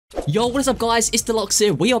Yo, what is up guys, it's Deluxe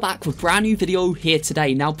here. We are back with a brand new video here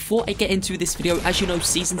today. Now before I get into this video, as you know,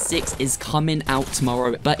 Season 6 is coming out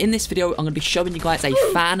tomorrow. But in this video, I'm going to be showing you guys a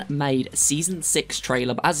fan-made Season 6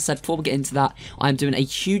 trailer. But as I said, before we get into that, I'm doing a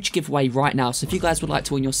huge giveaway right now. So if you guys would like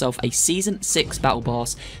to win yourself a Season 6 Battle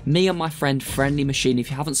Pass, me and my friend Friendly Machine,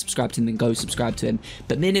 if you haven't subscribed to him, then go subscribe to him.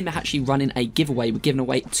 But me and him are actually running a giveaway. We're giving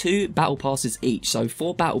away 2 Battle Passes each. So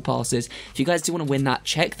 4 Battle Passes. If you guys do want to win that,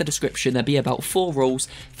 check the description. There'll be about 4 rules.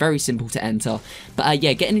 Very simple to enter. But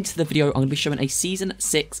yeah, getting into the video, I'm going to be showing a Season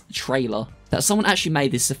 6 trailer that someone actually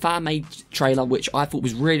made. This is a fan-made trailer, which I thought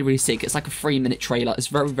was really sick. It's like a 3-minute trailer. It's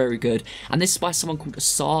very good. And this is by someone called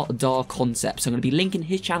Sardar Concept. So I'm going to be linking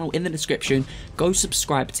his channel in the description. Go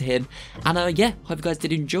subscribe to him. And yeah, hope you guys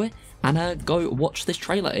did enjoy. And go watch this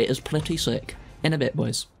trailer. It is pretty sick. In a bit,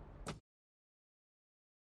 boys.